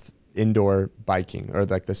biggest indoor biking or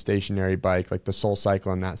like the stationary bike, like the Soul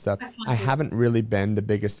Cycle and that stuff. I haven't really been the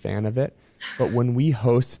biggest fan of it. But when we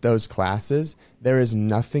host those classes, there is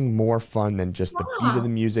nothing more fun than just the beat of the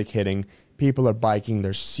music hitting. People are biking,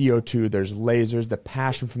 there's CO2, there's lasers, the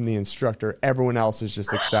passion from the instructor. Everyone else is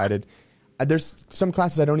just excited. There's some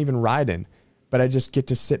classes I don't even ride in, but I just get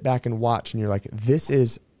to sit back and watch. And you're like, this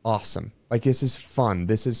is awesome. Like, this is fun.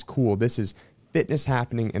 This is cool. This is fitness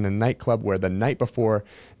happening in a nightclub where the night before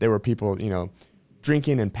there were people,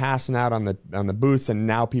 drinking and passing out on the booths, and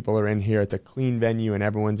now people are in here. It's a clean venue and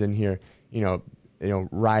everyone's in here,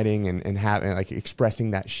 riding and having, like,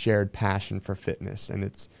 expressing that shared passion for fitness. And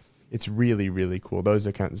it's really, really cool. Those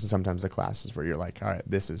are sometimes the classes where you're like, all right,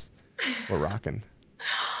 we're rocking.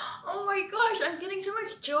 Oh my gosh, I'm feeling so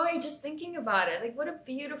much joy just thinking about it. Like, what a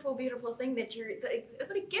beautiful, beautiful thing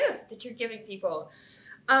what a gift that you're giving people.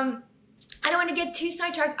 I don't want to get too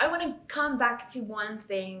sidetracked. I want to come back to one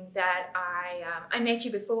thing that I met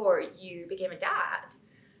you before you became a dad.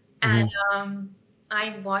 And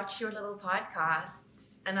I watch your little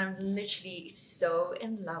podcasts, and I'm literally so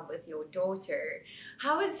in love with your daughter.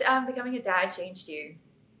 How has becoming a dad changed you?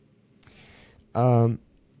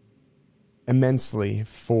 Immensely,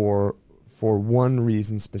 for one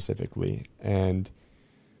reason specifically. And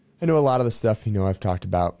I know a lot of the stuff, I've talked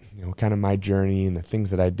about, kind of my journey and the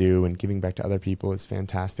things that I do and giving back to other people is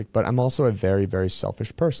fantastic. But I'm also a very, very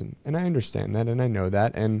selfish person. And I understand that, and I know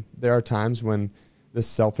that. And there are times when the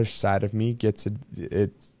selfish side of me gets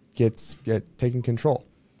taken control.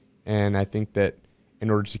 And I think that in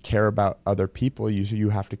order to care about other people, you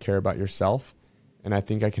have to care about yourself. And I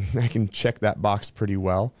think I can check that box pretty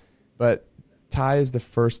well. But Ty is the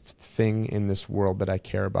first thing in this world that I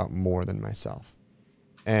care about more than myself.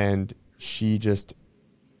 And she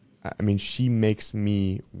makes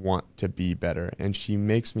me want to be better, and she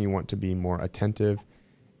makes me want to be more attentive.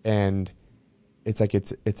 And it's like,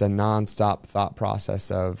 it's a nonstop thought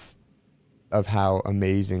process of how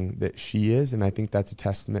amazing that she is. And I think that's a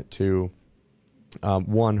testament to,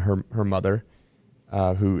 one, her mother,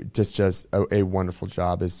 who just does a wonderful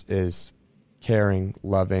job, is caring,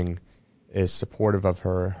 loving, is supportive of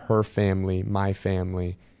her family, my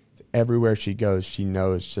family. Everywhere she goes, she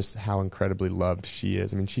knows just how incredibly loved she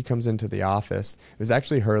is. I mean, she comes into the office. It was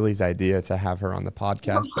actually Hurley's idea to have her on the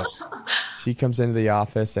podcast, but she comes into the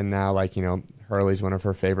office, and now, Hurley's one of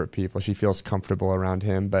her favorite people. She feels comfortable around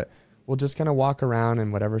him, but we'll just kind of walk around,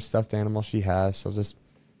 and whatever stuffed animal she has, she'll just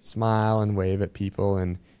smile and wave at people.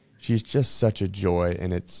 And she's just such a joy.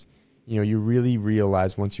 And it's, you really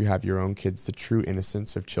realize once you have your own kids, the true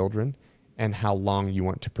innocence of children and how long you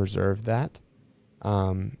want to preserve that.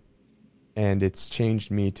 And it's changed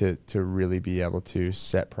me to really be able to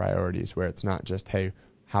set priorities where it's not just, hey,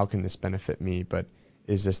 how can this benefit me? But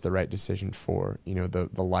is this the right decision for,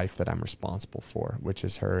 the life that I'm responsible for, which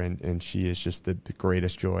is her. And she is just the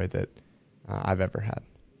greatest joy that I've ever had.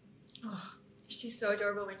 Oh, she's so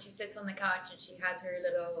adorable when she sits on the couch and she has her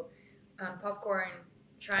little popcorn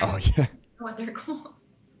trying. Oh, yeah. What they're called.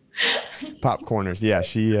 Popcorners. Yeah.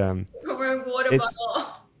 She, over a water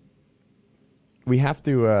bottle. We have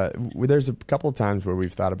to, there's a couple of times where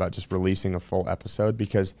we've thought about just releasing a full episode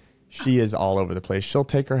because she is all over the place. She'll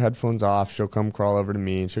take her headphones off. She'll come crawl over to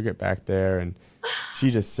me, and she'll get back there. And she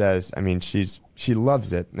just says, she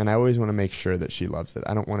loves it. And I always want to make sure that she loves it.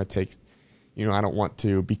 I don't want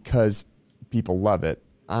to because people love it,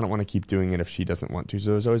 I don't want to keep doing it if she doesn't want to.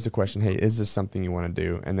 So there's always the question, hey, is this something you want to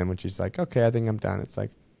do? And then when she's like, okay, I think I'm done. It's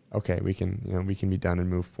like, okay, we can be done and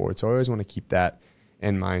move forward. So I always want to keep that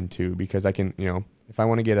in mind too, because I can, if I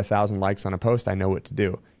want to get 1,000 likes on a post, I know what to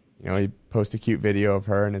do. You post a cute video of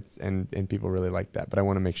her, and people really like that. But I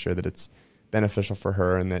want to make sure that it's beneficial for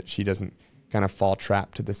her and that she doesn't kind of fall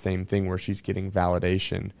trapped to the same thing where she's getting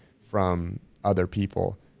validation from other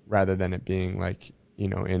people rather than it being like,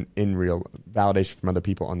 in real validation from other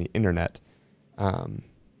people on the internet,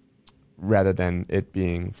 rather than it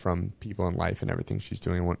being from people in life and everything she's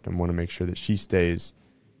doing. I want to make sure that she stays,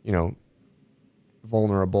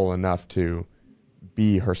 vulnerable enough to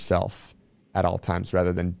be herself at all times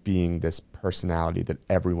rather than being this personality that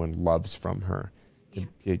everyone loves from her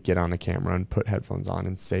to get on a camera and put headphones on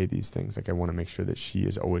and say these things. Like, I want to make sure that she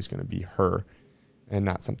is always going to be her and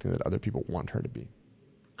not something that other people want her to be.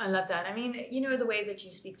 I love that. I mean, the way that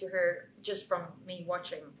you speak to her just from me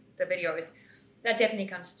watching the videos, that definitely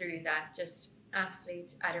comes through, that just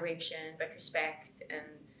absolute adoration, but respect. And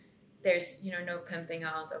there's, no pimping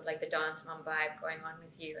out of like the dance mom vibe going on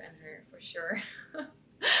with you and her for sure.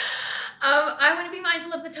 I want to be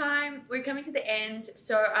mindful of the time. We're coming to the end.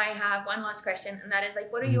 So I have one last question, and that is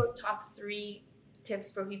like, what are your top 3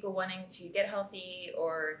 tips for people wanting to get healthy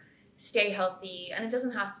or stay healthy? And it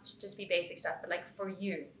doesn't have to just be basic stuff, but like for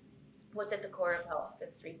you, what's at the core of health? The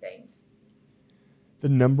 3 things. The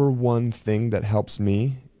number one thing that helps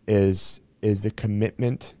me is the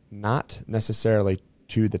commitment, not necessarily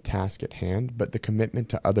to the task at hand, but the commitment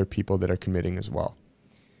to other people that are committing as well.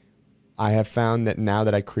 I have found that now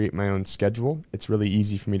that I create my own schedule, it's really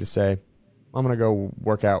easy for me to say, I'm going to go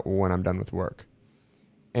work out when I'm done with work.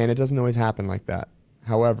 And it doesn't always happen like that.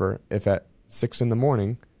 However, if at 6 in the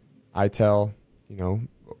morning, I tell,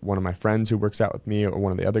 one of my friends who works out with me or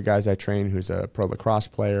one of the other guys I train who's a pro lacrosse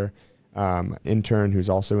player, intern who's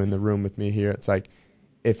also in the room with me here, it's like,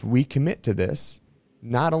 if we commit to this,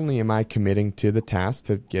 not only am I committing to the task,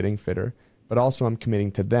 to getting fitter, but also I'm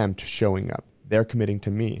committing to them to showing up. They're committing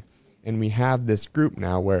to me. And we have this group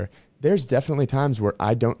now where there's definitely times where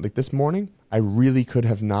I don't, like this morning, I really could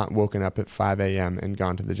have not woken up at 5 a.m. and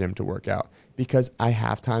gone to the gym to work out because I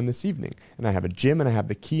have time this evening and I have a gym and I have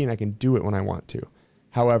the key and I can do it when I want to.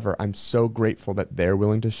 However, I'm so grateful that they're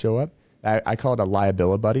willing to show up. I call it a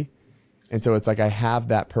liability buddy. And so it's like I have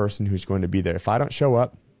that person who's going to be there. If I don't show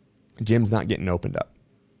up, gym's not getting opened up.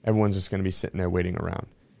 Everyone's just going to be sitting there waiting around.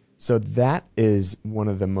 So that is one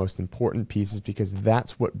of the most important pieces because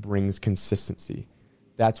that's what brings consistency.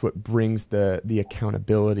 That's what brings the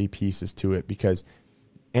accountability pieces to it because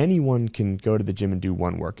anyone can go to the gym and do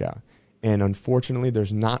one workout. And unfortunately,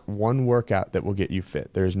 there's not one workout that will get you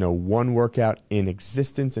fit. There's no one workout in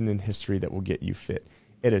existence and in history that will get you fit.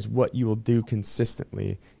 It is what you will do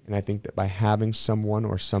consistently. And I think that by having someone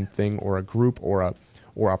or something or a group or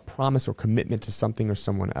a promise or commitment to something or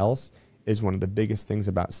someone else is one of the biggest things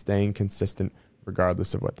about staying consistent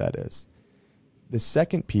regardless of what that is. The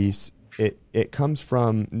second piece, it comes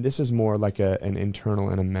from, this is more like an internal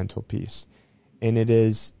and a mental piece. And it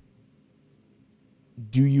is,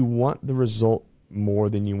 do you want the result more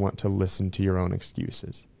than you want to listen to your own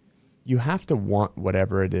excuses? You have to want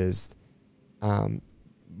whatever it is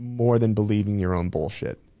more than believing your own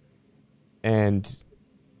bullshit. And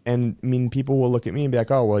I mean, people will look at me and be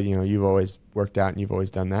like, oh, well, you've always worked out and you've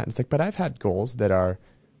always done that. And it's like, but I've had goals that are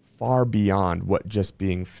far beyond what just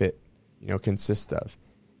being fit, consists of.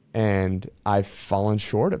 And I've fallen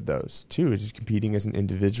short of those too. Just competing as an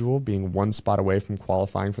individual, being one spot away from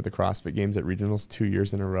qualifying for the CrossFit Games at regionals 2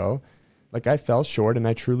 years in a row. Like I fell short, and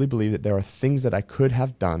I truly believe that there are things that I could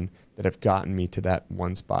have done that have gotten me to that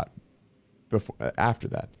one spot after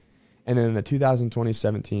that. And then in the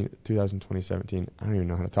 2017, I don't even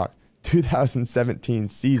know how to talk, 2017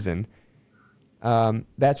 season,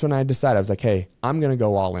 that's when I decided, I was like, hey, I'm going to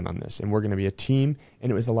go all in on this and we're going to be a team.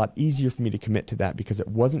 And it was a lot easier for me to commit to that because it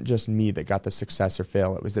wasn't just me that got the success or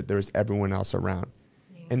fail. It was that there was everyone else around.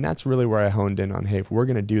 Yeah. And that's really where I honed in on, hey, if we're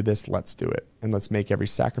going to do this, let's do it. And let's make every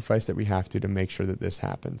sacrifice that we have to make sure that this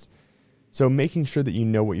happens. So making sure that you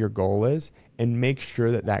know what your goal is and make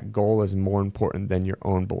sure that that goal is more important than your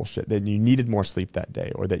own bullshit, that you needed more sleep that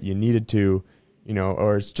day or that you needed to,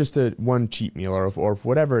 or it's just one cheat meal or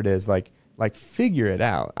whatever it is, like figure it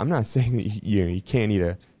out. I'm not saying that you can't eat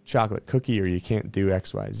a chocolate cookie or you can't do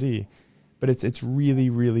X, Y, Z, but it's really,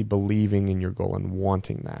 really believing in your goal and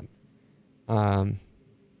wanting that.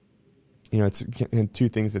 It's two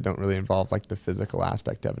things that don't really involve like the physical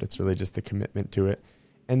aspect of it. It's really just the commitment to it.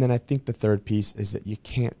 And then I think the third piece is that you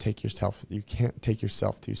can't take yourself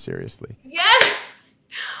too seriously. Yes.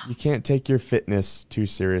 You can't take your fitness too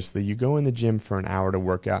seriously. You go in the gym for an hour to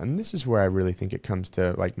work out. And this is where I really think it comes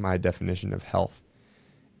to like my definition of health.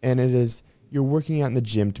 And it is, you're working out in the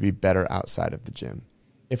gym to be better outside of the gym.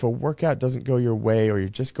 If a workout doesn't go your way or you're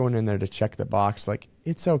just going in there to check the box, like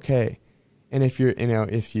it's okay. And if you're,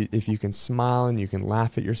 if you can smile and you can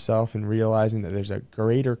laugh at yourself and realizing that there's a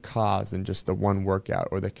greater cause than just the one workout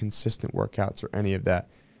or the consistent workouts or any of that,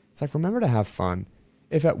 it's like, remember to have fun.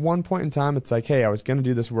 If at one point in time, it's like, hey, I was going to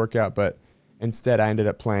do this workout, but instead I ended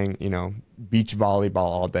up playing, beach volleyball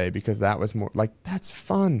all day because that was more like, that's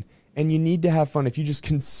fun. And you need to have fun. If you just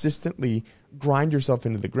consistently grind yourself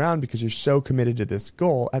into the ground because you're so committed to this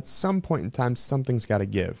goal, at some point in time, something's got to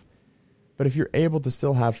give. But if you're able to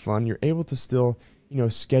still have fun, you're able to still,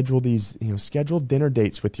 schedule these, schedule dinner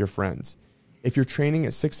dates with your friends. If you're training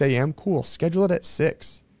at 6 a.m., cool, schedule it at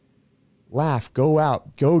 6. Laugh, go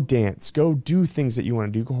out, go dance, go do things that you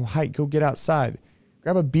want to do, go hike, go get outside.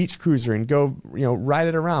 Grab a beach cruiser and go, ride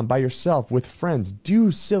it around by yourself with friends. Do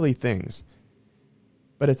silly things.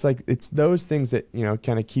 But it's like, it's those things that,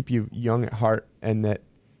 kind of keep you young at heart and that,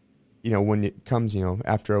 when it comes,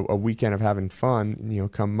 after a weekend of having fun,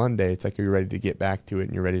 come Monday, it's like you're ready to get back to it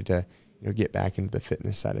and you're ready to, get back into the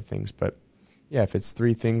fitness side of things. But yeah, if it's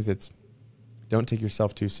 3 things, it's don't take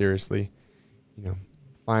yourself too seriously,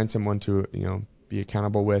 find someone to, be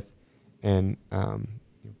accountable with and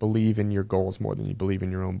believe in your goals more than you believe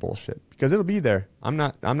in your own bullshit because it'll be there. I'm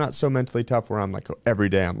not so mentally tough where I'm like every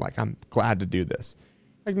day I'm like, I'm glad to do this.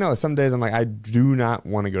 Like, no, some days I'm like, I do not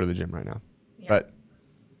want to go to the gym right now, but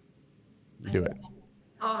you do it.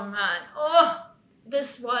 Oh man. Oh,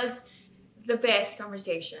 this was the best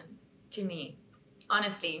conversation to me.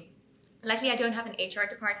 Honestly, Luckily, I don't have an HR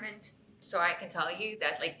department, so I can tell you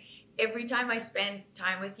that like every time I spend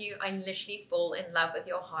time with you, I literally fall in love with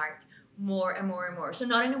your heart more and more and more. So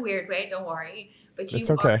not in a weird way, don't worry, but It's you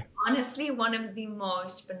are okay. honestly one of the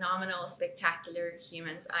most phenomenal, spectacular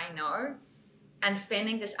humans I know. And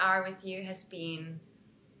spending this hour with you has been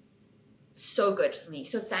so good for me.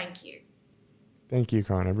 So thank you. Thank you,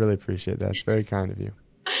 Con. I really appreciate that. It's very kind of you.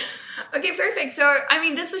 Okay, perfect. So, I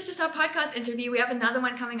mean, this was just our podcast interview. We have another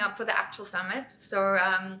one coming up for the actual summit. So,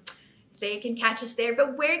 they can catch us there.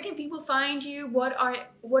 But where can people find you? What are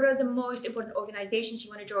the most important organizations you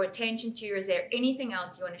want to draw attention to? Or is there anything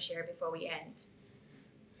else you want to share before we end?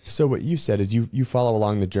 So what you said is you follow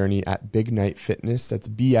along the journey at Big Night Fitness. That's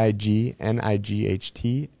BIGNIGHT,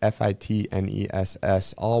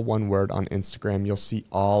 FITNESS, all one word on Instagram. You'll see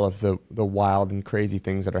all of the wild and crazy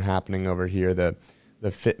things that are happening over here. The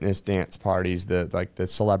fitness dance parties, the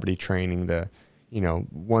celebrity training, the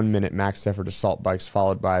 1 minute max effort assault bikes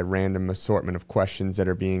followed by a random assortment of questions that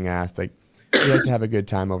are being asked. Like we like to have a good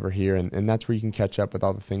time over here, and that's where you can catch up with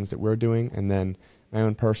all the things that we're doing. And then my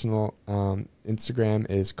own personal Instagram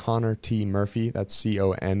is Conor T Murphy. That's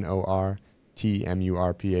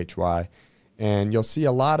CONORTMURPHY. And you'll see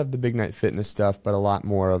a lot of the Big Night Fitness stuff, but a lot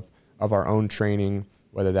more of our own training,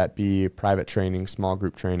 whether that be private training, small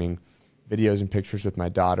group training, videos and pictures with my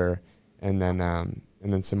daughter, and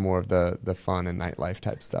then some more of the fun and nightlife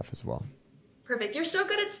type stuff as well. Perfect. You're so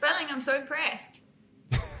good at spelling. I'm so impressed.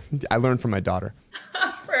 I learned from my daughter.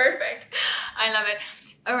 Perfect. I love it.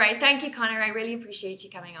 All right. Thank you, Conor. I really appreciate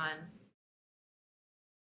you coming on.